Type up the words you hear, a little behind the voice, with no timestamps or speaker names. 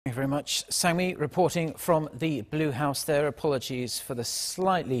Thank you very much. Sangmi reporting from the Blue House there. Apologies for the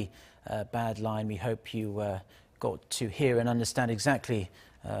slightly bad line. We hope you got to hear and understand exactly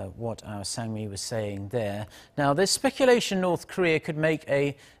what our Sangmi was saying there. Now, there's speculation North Korea could make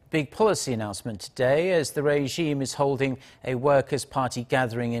a big policy announcement today as the regime is holding a Workers' Party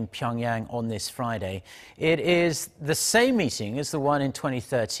gathering in Pyongyang on this Friday. It is the same meeting as the one in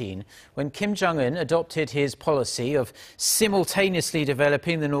 2013 when Kim Jong-un adopted his policy of simultaneously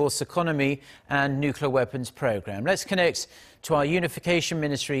developing the North's economy and nuclear weapons program. Let's connect to our Unification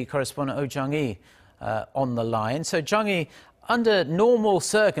Ministry correspondent Oh Jung-hee on the line. So Jung-hee, under normal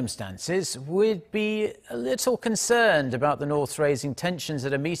circumstances, we'd be a little concerned about the North raising tensions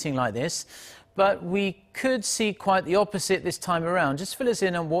at a meeting like this, but we could see quite the opposite this time around. Just fill us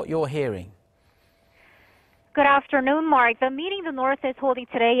in on what you're hearing. Good afternoon, Mark. The meeting the North is holding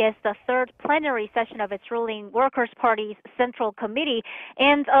today is the third plenary session of its ruling Workers' Party's Central Committee,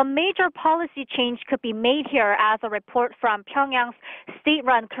 and a major policy change could be made here, as a report from Pyongyang's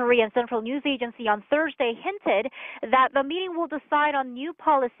state-run Korean Central News Agency on Thursday hinted that the meeting will decide on new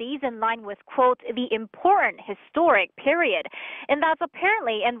policies in line with, quote, the important historic period. And that's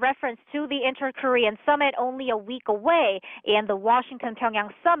apparently in reference to the Inter-Korean Summit only a week away and the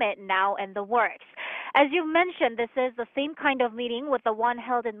Washington-Pyongyang Summit now in the works. As you mentioned, this is the same kind of meeting with the one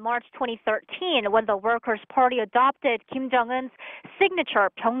held in March 2013 when the Workers' Party adopted Kim Jong-un's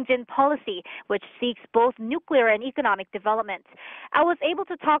signature Pyongjin policy, which seeks both nuclear and economic development. I was able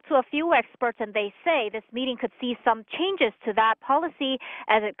to talk to a few experts, and they say this meeting could see some changes to that policy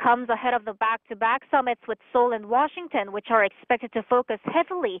as it comes ahead of the back-to-back summits with Seoul and Washington, which are expected to focus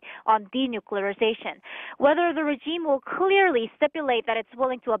heavily on denuclearization. Whether the regime will clearly stipulate that it's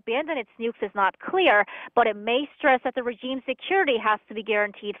willing to abandon its nukes is not clear, but it may stress that the regime's security has to be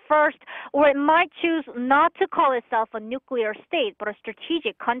guaranteed first, or it might choose not to call itself a nuclear state, but a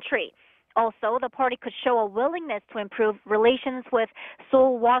strategic country. Also, the party could show a willingness to improve relations with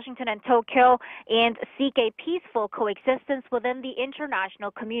Seoul, Washington, and Tokyo and seek a peaceful coexistence within the international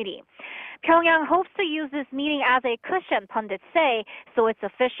community. Pyongyang hopes to use this meeting as a cushion, pundits say, so its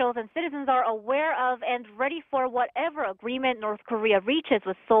officials and citizens are aware of and ready for whatever agreement North Korea reaches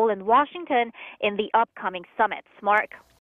with Seoul and Washington in the upcoming summits. Mark.